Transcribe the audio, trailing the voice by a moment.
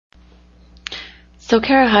So,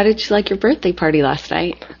 Kara, how did you like your birthday party last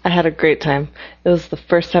night? I had a great time. It was the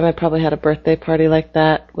first time I probably had a birthday party like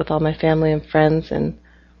that with all my family and friends in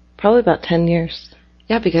probably about 10 years.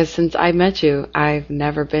 Yeah, because since I met you, I've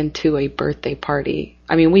never been to a birthday party.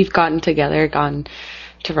 I mean, we've gotten together, gone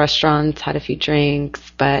to restaurants, had a few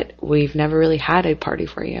drinks, but we've never really had a party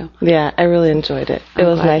for you. Yeah, I really enjoyed it. It I'm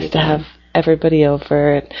was glad you nice to did. have everybody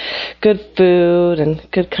over and good food and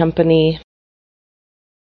good company.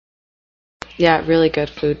 Yeah, really good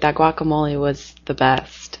food. That guacamole was the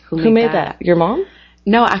best. Who made that? Your mom?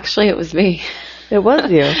 No, actually, it was me. It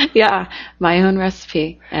was you. Yeah, my own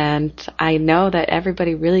recipe. And I know that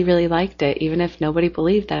everybody really, really liked it, even if nobody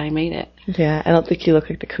believed that I made it. Yeah, I don't think you look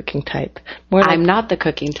like the cooking type. More like, I'm not the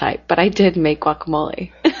cooking type, but I did make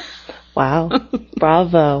guacamole. wow.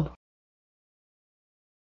 Bravo.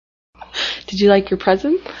 Did you like your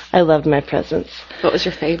present? I loved my presents. What was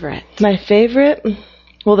your favorite? My favorite?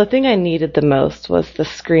 Well, the thing I needed the most was the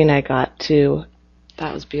screen I got to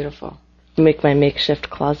That was beautiful. make my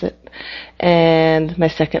makeshift closet. And my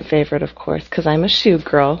second favorite, of course, because I'm a shoe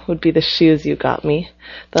girl, would be the shoes you got me.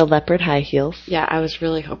 The leopard high heels. Yeah, I was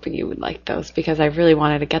really hoping you would like those because I really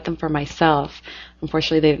wanted to get them for myself.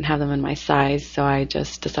 Unfortunately, they didn't have them in my size, so I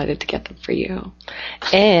just decided to get them for you.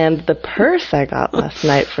 And the purse I got last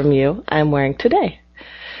night from you, I'm wearing today.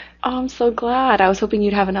 Oh, I'm so glad. I was hoping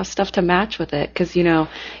you'd have enough stuff to match with it because, you know,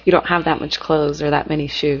 you don't have that much clothes or that many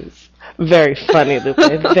shoes. Very funny, Lupe.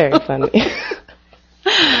 Very funny.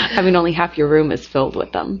 I mean, only half your room is filled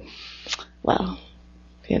with them. Well,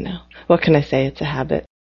 you know, what can I say? It's a habit.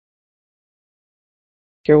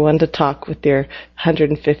 You're one to talk with your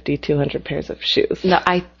 150, 200 pairs of shoes. No,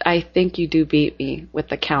 I think you do beat me with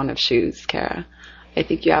the count of shoes, Kara. I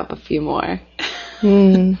think you have a few more.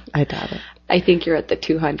 I doubt it. I think you're at the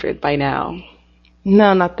 200 by now.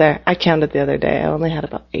 No, not there. I counted the other day. I only had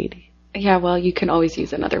about 80. Yeah, well, you can always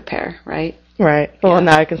use another pair, right? Right. Well, Yeah.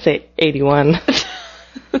 now I can say 81.